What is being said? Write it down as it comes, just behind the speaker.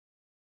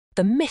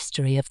The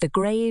Mystery of the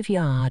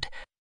Graveyard,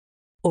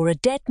 or A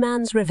Dead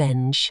Man's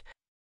Revenge,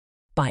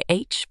 by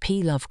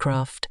H.P.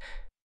 Lovecraft.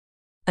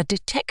 A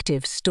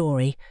detective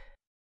story.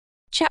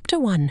 Chapter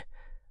 1.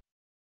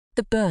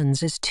 The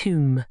Burns'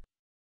 Tomb.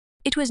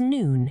 It was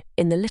noon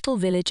in the little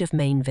village of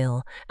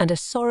Mainville, and a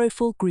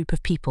sorrowful group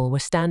of people were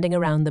standing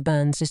around the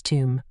Burns'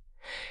 tomb.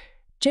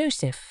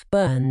 Joseph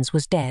Burns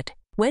was dead.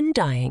 When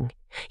dying,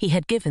 he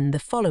had given the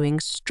following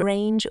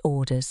strange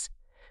orders.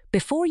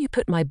 Before you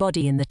put my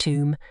body in the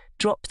tomb,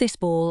 drop this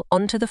ball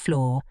onto the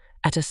floor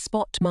at a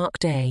spot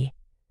marked A.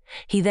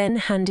 He then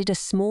handed a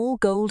small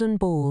golden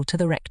ball to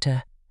the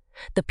rector.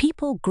 The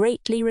people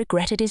greatly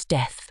regretted his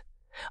death.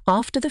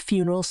 After the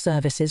funeral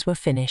services were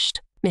finished,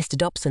 Mr.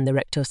 Dobson, the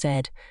rector,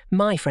 said,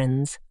 "My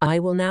friends, I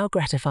will now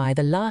gratify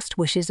the last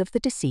wishes of the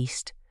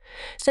deceased."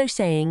 So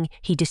saying,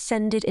 he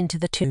descended into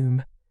the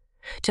tomb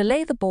to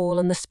lay the ball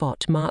on the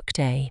spot marked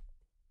A.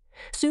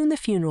 Soon the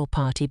funeral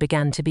party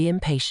began to be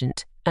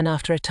impatient, and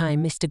after a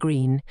time Mr.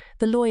 Green,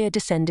 the lawyer,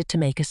 descended to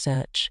make a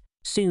search.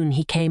 Soon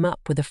he came up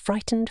with a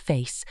frightened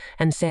face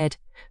and said,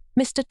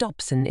 "Mr.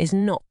 Dobson is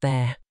not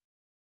there."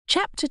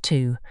 Chapter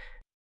 2.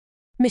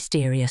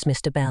 Mysterious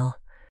Mr. Bell.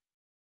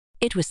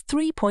 It was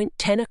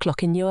 3:10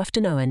 o'clock in the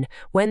afternoon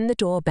when the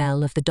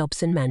doorbell of the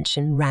Dobson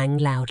mansion rang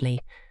loudly,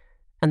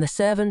 and the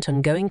servant,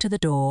 on going to the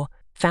door,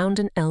 found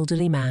an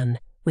elderly man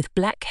with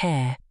black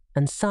hair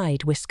and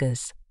side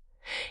whiskers.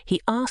 He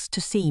asked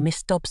to see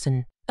Miss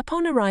Dobson.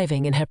 Upon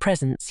arriving in her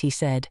presence, he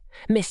said,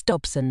 "Miss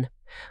Dobson,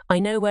 I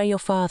know where your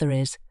father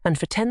is, and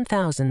for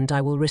 10,000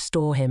 I will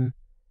restore him.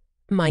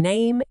 My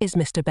name is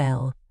Mr.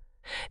 Bell."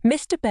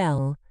 "Mr.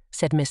 Bell,"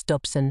 said Miss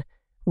Dobson,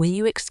 "will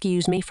you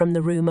excuse me from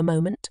the room a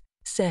moment?"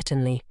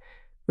 "Certainly,"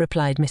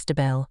 replied Mr.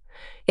 Bell.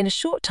 In a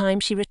short time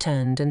she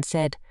returned and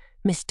said,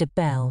 "Mr.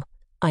 Bell,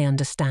 I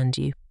understand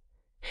you.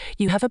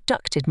 You have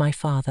abducted my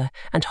father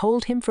and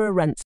hold him for a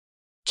ransom."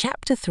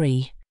 Chapter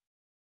 3.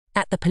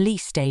 At the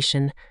police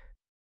station.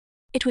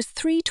 It was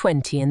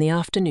 3:20 in the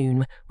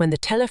afternoon when the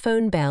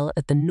telephone bell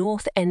at the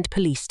North End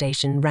police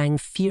station rang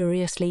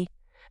furiously,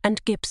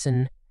 and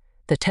Gibson,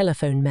 the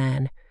telephone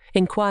man,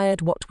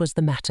 inquired what was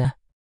the matter.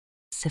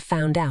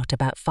 Found out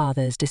about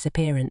father's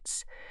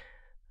disappearance.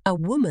 A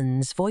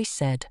woman's voice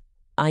said,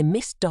 "I'm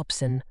Miss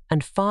Dobson,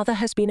 and father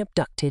has been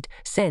abducted.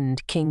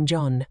 Send King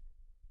John."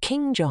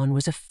 King John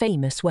was a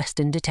famous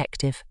Western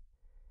detective.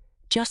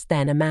 Just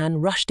then a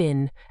man rushed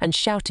in and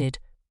shouted,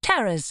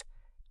 "Terrors!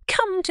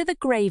 Come to the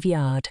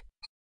graveyard!"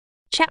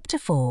 Chapter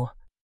 4.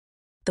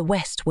 The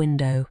West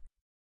Window.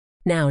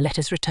 Now let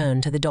us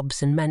return to the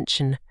Dobson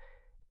mansion.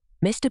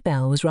 Mr.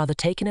 Bell was rather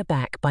taken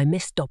aback by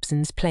Miss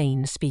Dobson's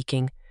plain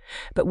speaking,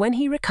 but when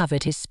he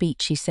recovered his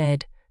speech he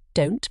said,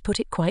 "Don't put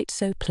it quite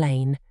so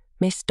plain,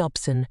 Miss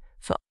Dobson,"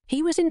 for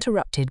he was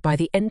interrupted by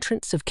the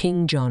entrance of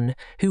King John,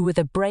 who, with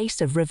a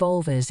brace of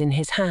revolvers in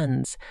his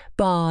hands,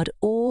 barred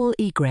all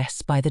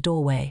egress by the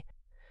doorway.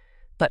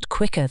 But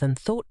quicker than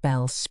thought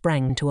Bell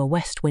sprang to a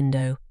west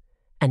window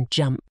and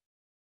jumped.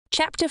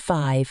 Chapter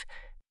 5.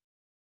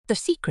 The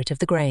Secret of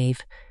the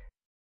Grave.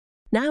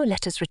 Now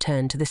let us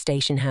return to the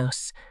station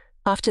house.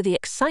 After the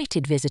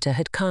excited visitor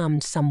had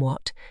calmed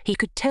somewhat, he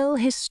could tell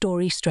his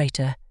story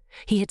straighter.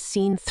 He had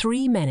seen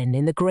 3 men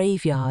in the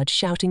graveyard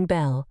shouting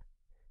 "Bell,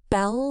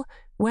 Bell,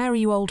 where are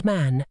you, old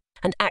man?"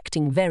 and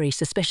acting very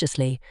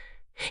suspiciously.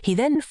 He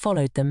then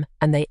followed them,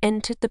 and they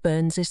entered the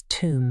Burns'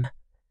 tomb.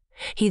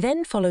 He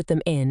then followed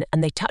them in,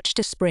 and they touched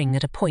a spring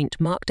at a point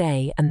marked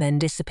A and then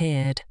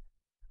disappeared.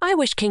 "I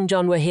wish King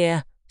John were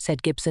here,"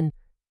 said Gibson.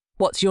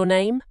 "What's your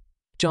name?"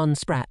 "John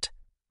Spratt,"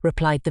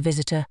 replied the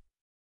visitor.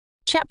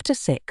 Chapter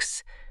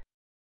 6.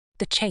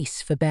 The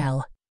Chase for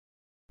Bell.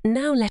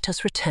 Now let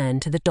us return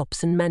to the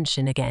Dobson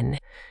mansion again.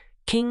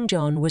 King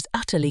John was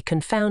utterly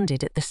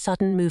confounded at the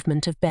sudden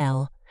movement of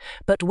Bell,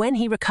 but when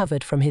he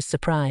recovered from his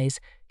surprise,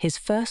 his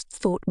first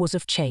thought was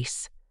of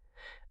chase.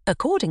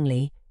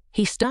 Accordingly,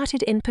 he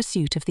started in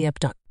pursuit of the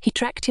abductor. He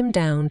tracked him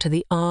down to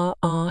the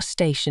R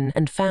station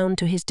and found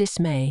to his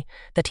dismay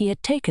that he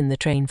had taken the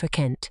train for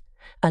Kent,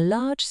 a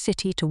large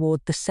city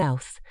toward the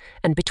south,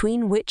 and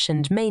between which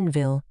and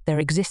Mainville there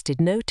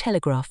existed no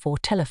telegraph or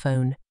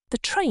telephone. The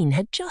train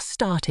had just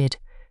started.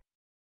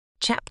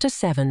 Chapter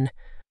 7.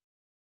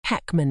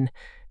 Hackman.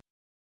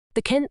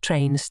 The Kent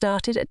train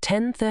started at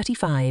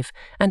 10:35,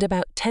 and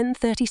about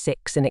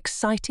 10:36 an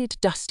excited,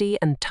 dusty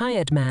and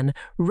tired man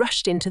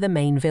rushed into the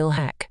Mainville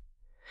hack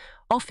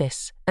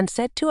office and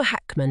said to a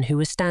hackman who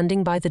was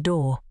standing by the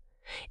door,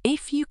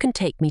 "If you can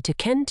take me to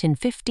Kent in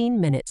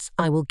 15 minutes,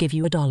 I will give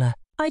you $1.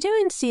 "I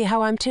don't see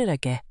how I'm to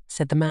get,"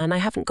 said the man. "I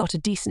haven't got a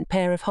decent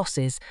pair of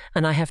horses,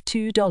 and I have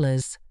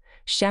 $2,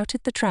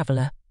 shouted the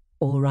traveller.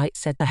 "All right,"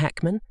 said the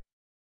hackman.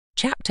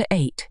 Chapter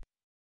 8.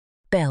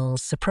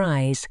 Bell's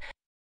Surprise.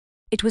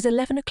 It was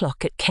 11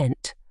 o'clock at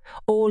Kent.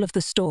 All of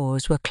the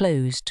stores were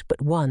closed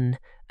but one,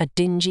 a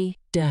dingy,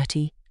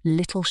 dirty,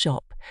 little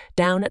shop,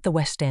 down at the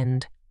West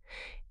End.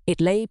 It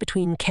lay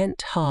between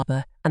Kent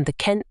Harbour and the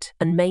Kent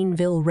and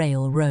Mainville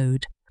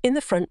Railroad. In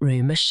the front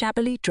room, a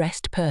shabbily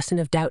dressed person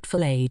of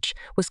doubtful age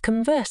was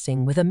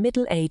conversing with a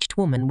middle-aged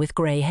woman with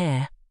grey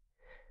hair.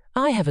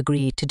 "I have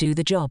agreed to do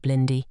the job,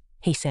 Lindy,"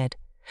 he said.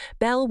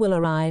 "Bell will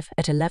arrive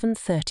at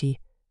 11:30,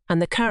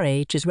 and the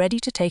carriage is ready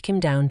to take him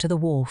down to the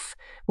wharf,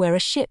 where a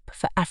ship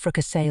for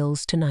Africa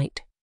sails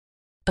tonight."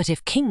 "But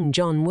if King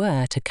John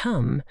were to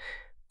come,"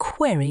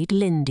 queried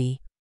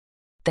Lindy.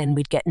 "Then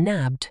we'd get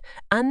nabbed,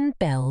 and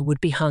Bell would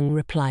be hung,"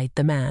 replied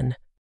the man.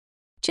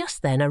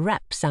 Just then a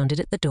rap sounded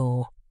at the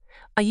door.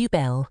 "Are you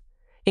Bell?"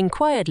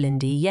 inquired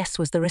Lindy. "Yes,"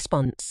 was the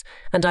response,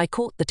 "and I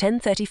caught the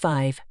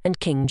 10:35 and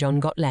King John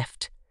got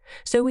left.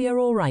 So we are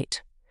all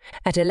right."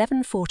 At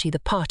 11:40 the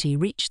party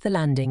reached the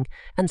landing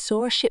and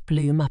saw a ship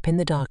loom up in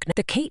the darkness.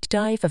 The Kate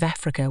Dive of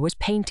Africa was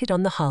painted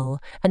on the hull,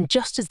 and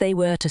just as they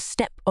were to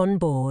step on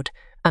board,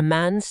 a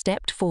man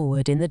stepped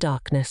forward in the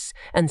darkness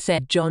and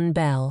said, "John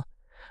Bell,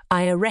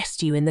 I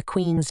arrest you in the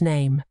Queen's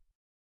name."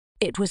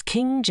 It was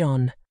King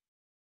John.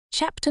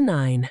 Chapter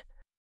 9.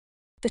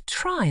 The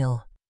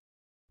Trial.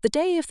 The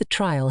day of the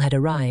trial had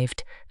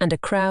arrived, and a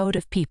crowd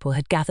of people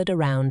had gathered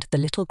around the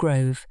little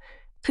grove,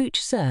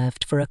 Pooch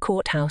served for a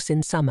courthouse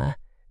in summer,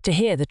 to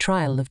hear the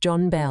trial of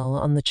John Bell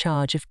on the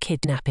charge of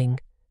kidnapping.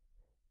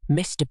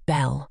 "Mr.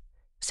 Bell,"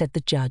 said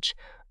the judge,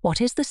 "what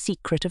is the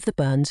secret of the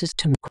Burns'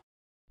 tomb?"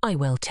 "I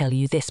will tell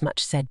you this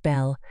much," said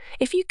Bell.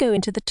 "If you go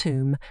into the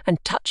tomb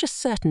and touch a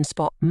certain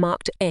spot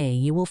marked A,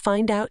 you will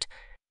find out—"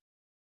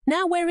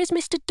 "Now where is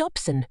Mr.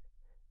 Dobson?"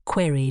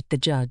 queried the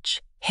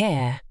judge.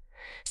 "Here,"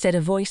 said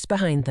a voice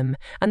behind them,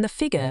 and the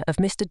figure of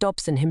Mr.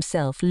 Dobson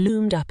himself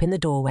loomed up in the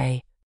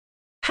doorway.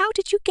 "How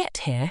did you get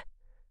here?"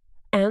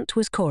 Aunt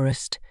was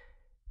chorused.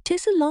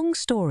 "'Tis a long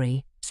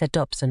story," said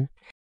Dobson.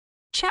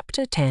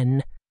 Chapter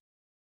 10.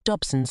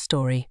 Dobson's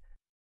Story.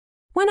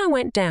 "When I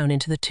went down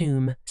into the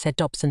tomb," said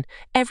Dobson,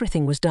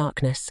 "everything was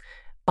darkness.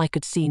 I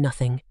could see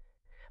nothing.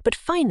 But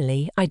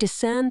finally I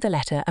discerned the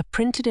letter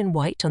printed in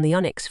white on the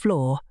onyx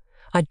floor.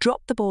 I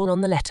dropped the ball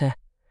on the letter,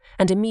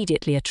 and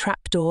immediately a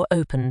trapdoor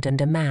opened and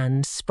a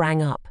man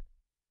sprang up.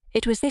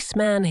 It was this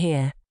man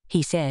here,"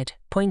 he said,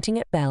 pointing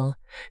at Bell,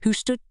 "who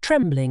stood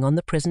trembling on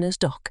the prisoner's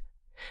dock,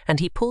 and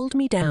he pulled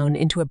me down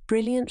into a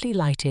brilliantly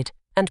lighted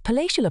and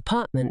palatial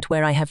apartment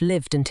where I have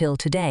lived until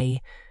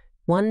today.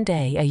 One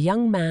day a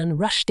young man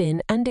rushed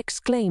in and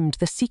exclaimed,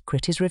 'The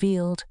secret is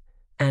revealed,'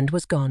 and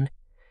was gone.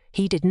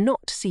 He did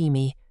not see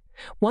me.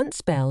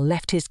 Once Bell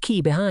left his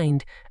key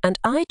behind, and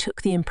I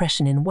took the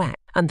impression in wax,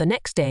 and the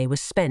next day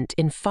was spent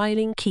in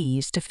filing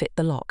keys to fit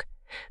the lock.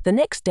 The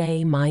next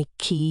day my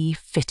key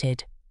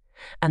fitted,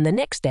 and the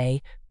next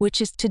day,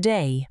 which is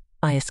today,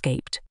 I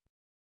escaped."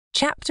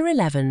 Chapter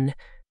 11.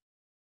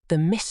 The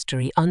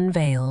Mystery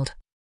Unveiled.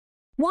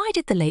 "Why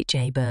did the late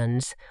J.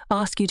 Burns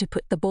ask you to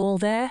put the ball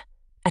there?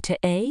 At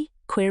A?"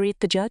 queried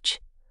the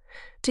judge.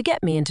 "To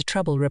get me into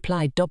trouble,"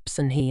 replied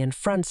Dobson. "He and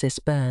Francis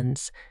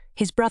Burns,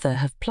 his brother,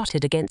 have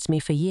plotted against me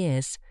for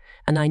years,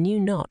 and I knew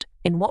not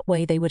in what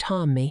way they would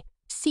harm me."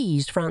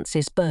 "Seize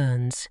Francis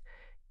Burns,"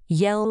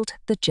 yelled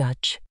the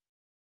judge.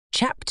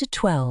 Chapter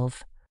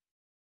 12.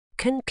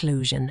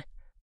 Conclusion.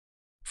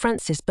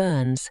 Francis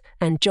Burns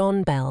and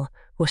John Bell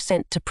were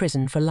sent to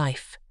prison for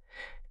life.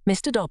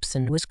 Mr.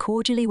 Dobson was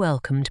cordially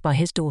welcomed by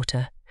his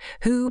daughter,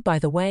 who, by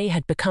the way,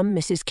 had become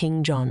Mrs.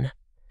 King John.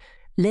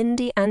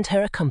 Lindy and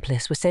her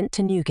accomplice were sent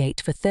to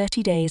Newgate for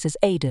 30 days as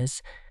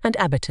aiders and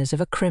abettors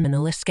of a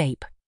criminal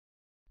escape.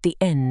 The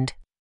end